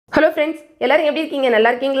friends, எல்லாரும் எப்படி இருக்கீங்க? நல்லா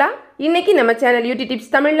இருக்கீங்களா? இன்னைக்கு நம்ம சேனல் YouTube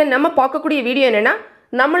டிப்ஸ் தமிழ்ல நம்ம பார்க்கக்கூடிய வீடியோ என்னன்னா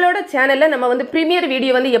நம்மளோட சேனல்ல நம்ம வந்து பிரீமியர்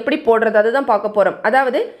வீடியோ வந்து எப்படி போடுறது அதுதான் பார்க்க போறோம்.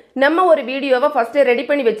 அதாவது நம்ம ஒரு வீடியோவை ஃபர்ஸ்ட் ரெடி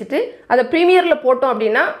பண்ணி வச்சிட்டு அத பிரீமியர்ல போட்டோம்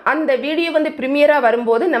அப்படினா அந்த வீடியோ வந்து பிரீமியரா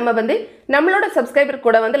வரும்போது நம்ம வந்து நம்மளோட சப்ஸ்கிரைபர்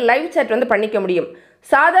கூட வந்து லைவ் chat வந்து பண்ணிக்க முடியும்.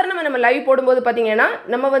 சாதாரணமா நம்ம லைவ் போடும்போது பாத்தீங்கன்னா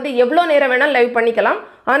நம்ம வந்து எவ்வளவு நேரம் வேணா லைவ் பண்ணிக்கலாம்.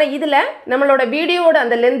 ஆனா இதுல நம்மளோட வீடியோவோட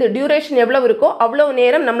அந்த லெந்த் டியூரேஷன் எவ்வளவு இருக்கோ அவ்வளவு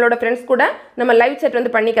நேரம் நம்மளோட फ्रेंड्स கூட நம்ம லைவ் chat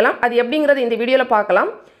வந்து பண்ணிக்கலாம். அது எப்படிங்கறது இந்த வீடியோல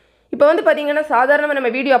பார்க்கலாம். இப்போ வந்து பாத்தீங்கன்னா சாதாரணமா நம்ம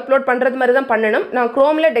வீடியோ அப்லோட் பண்றது மாதிரி தான் பண்ணனும். நான்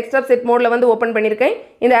Chromeல டெஸ்க்டாப் செட் மோட்ல வந்து ஓபன் பண்ணிருக்கேன்.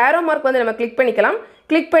 இந்த ஆரோ மார்க் வந்து நம்ம கிளிக் பண்ணிக்கலாம்.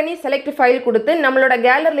 கிளிக் பண்ணி செலக்ட் ஃபைல் கொடுத்து நம்மளோட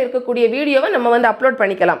கேலரியில இருக்கக்கூடிய வீடியோவை நம்ம வந்து அப்லோட்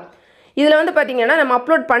பண்ணிக்கலாம். இதுல வந்து பாத்தீங்கன்னா நம்ம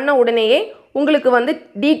அப்லோட் பண்ண உடனேயே உங்களுக்கு வந்து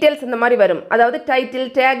டீடைல்ஸ் இந்த மாதிரி வரும். அதாவது டைட்டில்,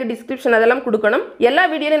 டேக், டிஸ்கிரிப்ஷன் அதெல்லாம் கொடுக்கணும். எல்லா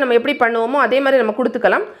வீடியோலயும் நம்ம எப்படி பண்ணுவோமோ அதே மாதிரி நம்ம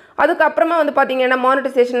கொடுத்துக்கலாம். அதுக்கு அப்புறமா வந்து பாத்தீங்கன்னா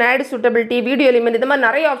monetisation, add suitability, video limit இந்த மாதிரி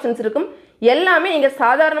நிறைய ஆப்ஷன்ஸ் இருக்கும். எல்லாமே நீங்க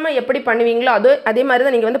சாதாரணமா எப்படி பண்ணுவீங்களோ அதே மாதிரி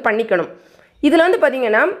தான் நீங்க வந்து பண்ணிக்கணும். இதுல வந்து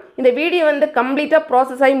பாத்தீங்கன்னா இந்த வீடியோ வந்து கம்ப்ளீட்டா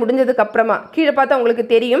process ஆகி முடிஞ்சதுக்கு அப்புறமா கீழ பார்த்தா உங்களுக்கு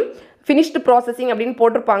தெரியும் finished processing அப்படினு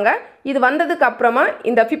போட்டுருப்பாங்க. இது வந்ததுக்கு அப்புறமா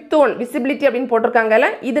இந்த 5th one visibility அப்படினு போட்டுருக்காங்கல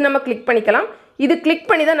இது நம்ம கிளிக் பண்ணிக்கலாம். இது கிளிக்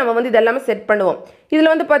பண்ணி தான் நம்ம வந்து இதெல்லாம் செட் பண்ணுவோம்.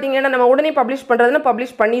 இதுல வந்து பாத்தீங்கன்னா நம்ம உடனே பப்ளிஷ் பண்றதுனா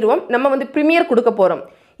பப்ளிஷ் பண்ணிடுவோம். நம்ம வந்து பிரீமியர் கொடுக்க போறோம்.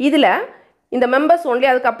 இதுல இந்த மெம்பர்ஸ் only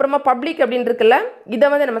அதுக்கு அப்புறமா பப்ளிக் அப்படினு இருக்குல இத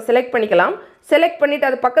வந்து நம்ம செலக்ட் பண்ணிக்கலாம். செலக்ட் பண்ணிட்டு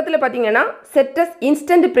அது பக்கத்துல பாத்தீங்கன்னா செட் as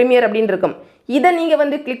instant premier அப்படினு இருக்கும். இத நீங்க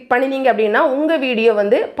வந்து கிளிக் பண்ணினீங்க அப்படினா உங்க வீடியோ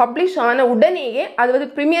வந்து பப்ளிஷ் ஆன உடனேயே அது வந்து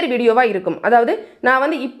பிரீமியர் வீடியோவா இருக்கும். அதாவது நான்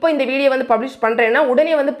வந்து இப்போ இந்த வீடியோ வந்து பப்ளிஷ் பண்றேன்னா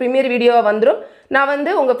உடனே வந்து பிரீமியர் வீடியோவா வந்துரும். நான்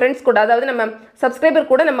வந்து உங்க फ्रेंड्स கூட அதாவது நம்ம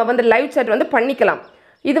சப்ஸ்கிரைபர் கூட நம்ம வந்து லைவ் chat வந்து பண்ணிக்கலாம்.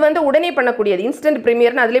 இது வந்து உடனே பண்ணக்கூடியது இன்ஸ்டன்ட்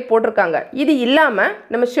பிரீமியர்னு அதிலே போட்டுருக்காங்க. இது இல்லாம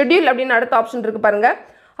நம்ம ஷெட்யூல் அப்படின அடுத்த ஆப்ஷன் இருக்கு பாருங்க.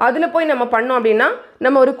 அதுல போய் நம்ம பண்ணோம் அப்படினா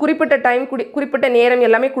நம்ம ஒரு குறிப்பிட்ட டைம் குறிப்பிட்ட நேரம்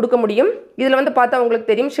எல்லாமே கொடுக்க முடியும். இதுல வந்து பார்த்தா உங்களுக்கு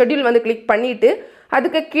தெரியும் ஷெட்யூல் வந்து கிளிக் பண்ணிட்டு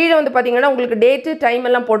அதுக்கு கீழ வந்து பாத்தீங்கன்னா உங்களுக்கு டேட் டைம்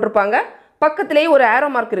எல்லாம் போட்டுருப்பாங்க. பக்கத்துலயே ஒரு ஆரோ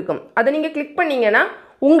மார்க் இருக்கும். அத நீங்க கிளிக் பண்ணீங்கனா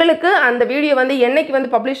உங்களுக்கு அந்த வீடியோ வந்து என்னைக்கு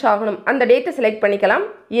வந்து பப்ளிஷ் ஆகணும் அந்த டேட்டை செலக்ட் பண்ணிக்கலாம்.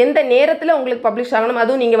 எந்த நேரத்துல உங்களுக்கு பப்ளிஷ் ஆகணும்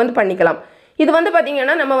அதுவும் நீங்க வந்து பண்ணிக்கலாம். இது வந்து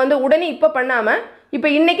பாத்தீங்கன்னா நம்ம வந்து உடனே இப்ப பண்ணாம இப்போ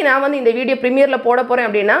இன்னைக்கு நான் வந்து இந்த வீடியோ பிரீமியர்ல போட போறேன்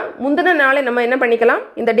அப்படினா முந்தின நாளே நம்ம என்ன பண்ணிக்கலாம்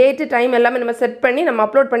இந்த டேட் டைம் எல்லாமே நம்ம செட் பண்ணி நம்ம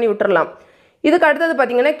அப்லோட் பண்ணி விட்டுறலாம். இதுக்கு அடுத்து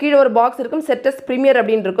பாத்தீங்கன்னா கீழ ஒரு பாக்ஸ் இருக்கும் செட் as பிரீமியர்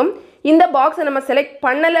அப்படினு இருக்கும். இந்த பாக்ஸை நம்ம செலக்ட்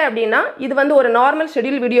பண்ணல அப்படினா இது வந்து ஒரு நார்மல்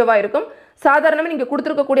ஷெட்யூல் வீடியோவா இருக்கும். சாதாரணமா நீங்க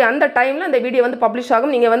கொடுத்திருக்க கூடிய அந்த டைம்ல அந்த வீடியோ வந்து பப்ளிஷ்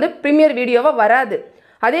ஆகும். நீங்க வந்து பிரீமியர் வீடியோவா வராது.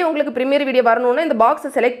 அதே உங்களுக்கு பிரீமியர் வீடியோ வரணும்னா இந்த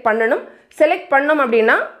பாக்ஸை செலக்ட் பண்ணனும். செலக்ட் பண்ணோம்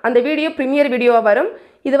அப்படினா அந்த வீடியோ பிரீமியர் வீடியோவா வரும்.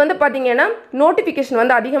 இது வந்து பாத்தீங்கன்னா நோட்டிஃபிகேஷன்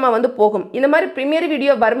வந்து அதிகமா வந்து போகும். இந்த மாதிரி பிரீமியர்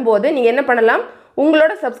வீடியோ வரும்போது நீங்க என்ன பண்ணலாம்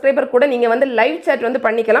உங்களோட சப்ஸ்கிரைபர் கூட நீங்க வந்து லைவ் chat வந்து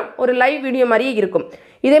பண்ணிக்கலாம். ஒரு லைவ் வீடியோ மாதிரியே இருக்கும்.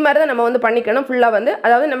 இதே மாதிரி தான் நம்ம வந்து பண்ணிக்கணும் ஃபுல்லா வந்து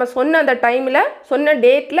அதாவது நம்ம சொன்ன அந்த டைம்ல சொன்ன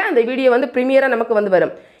டேட்ல அந்த வீடியோ வந்து பிரீமியரா நமக்கு வந்து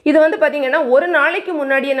வரும். இது வந்து பாத்தீங்கன்னா ஒரு நாளைக்கு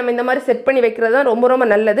முன்னாடியே நம்ம இந்த மாதிரி செட் பண்ணி வைக்கிறது தான் ரொம்ப ரொம்ப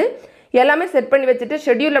நல்லது. எல்லாமே செட் பண்ணி வச்சிட்டு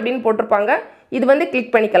ஷெட்யூல் அப்படினு போட்டுருப்பாங்க. இது வந்து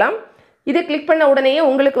கிளிக் பண்ணிக்கலாம். இது கிளிக் பண்ண உடனேயே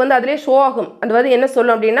உங்களுக்கு வந்து அதிலே ஷோ ஆகும். அது வந்து என்ன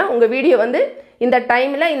சொல்லும் அப்படினா உங்க வீடியோ வந்து இந்த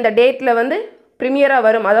டைம்ல இந்த டேட்ல வந்து பிரீமியரா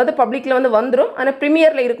வரும். அதாவது பப்ளிக்ல வந்து வந்துரும். ஆனா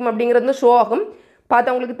பிரீமியர்ல இருக்கும் அப்படிங்கிறது வந்து ஷோ ஆகும்.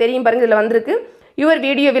 பார்த்தா உங்களுக்கு தெரியும் பாருங்க இதுல வந்திருக்கு. Your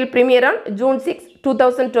video will premiere on June 6,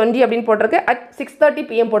 2020 அப்படினு போட்டுருக்கு. at 6:30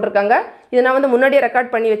 pm போட்டுருக்காங்க. இது நான் வந்து முன்னாடியே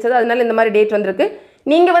ரெக்கார்ட் பண்ணி வச்சது. அதனால இந்த மாதிரி டேட் வந்திருக்கு.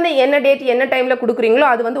 நீங்க வந்து என்ன டேட் என்ன டைம்ல கொடுக்குறீங்களோ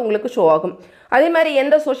அது வந்து உங்களுக்கு ஷோ ஆகும். அதே மாதிரி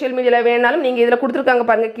எந்த சோஷியல் மீடியால வேணாலும் நீங்க இதல கொடுத்திருக்காங்க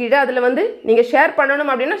பாருங்க கீழ அதுல வந்து நீங்க ஷேர்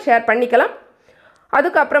பண்ணனும் அப்படினா ஷேர் பண்ணிக்கலாம்.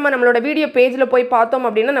 அதுக்கு அப்புறமா நம்மளோட வீடியோ பேஜ்ல போய் பார்த்தோம்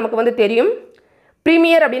அப்படினா நமக்கு வந்து தெரியும்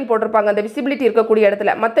பிரீமியர் அப்படினு போட்டுருப்பாங்க. அந்த விசிபிலிட்டி இருக்கக்கூடிய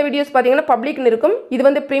இடத்துல மத்த வீடியோஸ் பாத்தீங்கன்னா பப்ளிக்னு இருக்கும். இது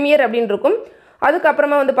வந்து பிரீமியர் அப்படினு இருக்கும். அதுக்கு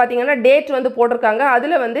அப்புறமா வந்து பாத்தீங்கன்னா டேட் வந்து போட்டுருக்காங்க.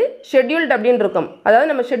 அதுல வந்து ஷெட்யூல்ட் அப்படினு இருக்கும். அதாவது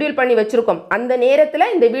நம்ம ஷெட்யூல் பண்ணி வச்சிருக்கோம். அந்த நேரத்துல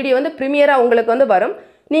இந்த வீடியோ வந்து பிரீமியரா உங்களுக்கு வந்து வரும்.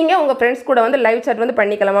 நீங்க உங்க फ्रेंड्स கூட வந்து லைவ் chat வந்து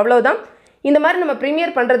பண்ணிக்கலாம். அவ்வளவுதான். இந்த மாதிரி நம்ம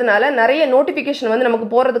பிரீமியர் பண்றதுனால நிறைய நோட்டிஃபிகேஷன் வந்து நமக்கு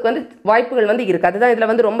போறதுக்கு வந்து வாய்ப்புகள் வந்து இருக்கு. அதுதான் இதுல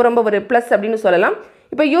வந்து ரொம்ப ரொம்ப ஒரு ப்ளஸ் அப்படினு சொல்லலாம்.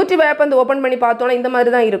 இப்போ YouTube ஆப் வந்து ஓபன் பண்ணி பார்த்தோம்னா இந்த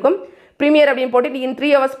மாதிரி தான் இருக்கும். பிரீமியர் அப்படினு போட்டு in 3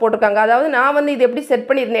 hours போட்டுருக்காங்க. அதாவது நான் வந்து இது எப்படி செட்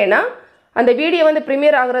பண்ணிருந்தேன்னா அந்த வீடியோ வந்து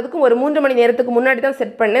பிரீமியர் ஆகிறதுக்கு ஒரு 3 மணி நேரத்துக்கு முன்னாடி தான்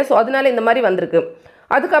செட் பண்ணேன். சோ அதனால இந்த மாதிரி வந்திருக்கு.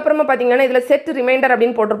 அதுக்கு அப்புறமா பாத்தீங்கன்னா இதுல செட் ரிமைண்டர்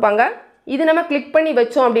அப்படினு போட்டுருப்பாங்க. இது நம்ம கிளிக் பண்ணி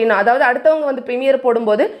வெச்சோம் அப்படினா அதாவது அடுத்தவங்க வந்து பிரீமியர்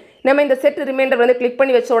போடும்போது நம்ம இந்த செட் ரிமைண்டர் வந்து கிளிக்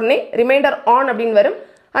பண்ணி வெச்ச உடனே ரிமைண்டர் ஆன் அப்படினு வரும்.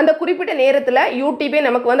 அந்த குறிப்பிட்ட நேரத்துல YouTube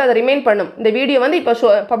நமக்கு வந்து அதை ரிமைண்ட் பண்ணும். இந்த வீடியோ வந்து இப்போ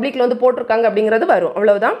பப்ளிக்ல வந்து போட்டுருக்காங்க அப்படிங்கிறது வரும்.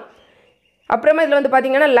 அவ்வளவுதான். அப்புறமா இதுல வந்து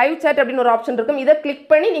பாத்தீங்கன்னா லைவ் chat அப்படின ஒரு ஆப்ஷன் இருக்கும். இத கிளிக்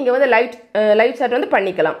பண்ணி நீங்க வந்து லைவ் chat வந்து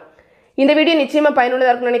பண்ணிக்கலாம். இந்த வீடியோ நிச்சயமா பயனுள்ளதா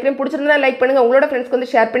இருக்கும்னு நினைக்கிறேன். பிடிச்சிருந்தா லைக் பண்ணுங்க. உங்களோட फ्रेंड्सக்கு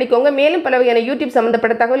வந்து ஷேர் பண்ணிக்கோங்க. மேலும் பல வகையான YouTube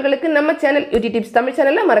சம்பந்தப்பட்ட தகவல்களுக்கு நம்ம சேனல் YouTube டிப்ஸ் தமிழ்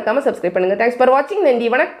சேனலை மறக்காம சப்ஸ்கிரைப் பண்ணுங்க. Thanks for watching. நன்றி,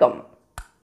 வணக்கம்.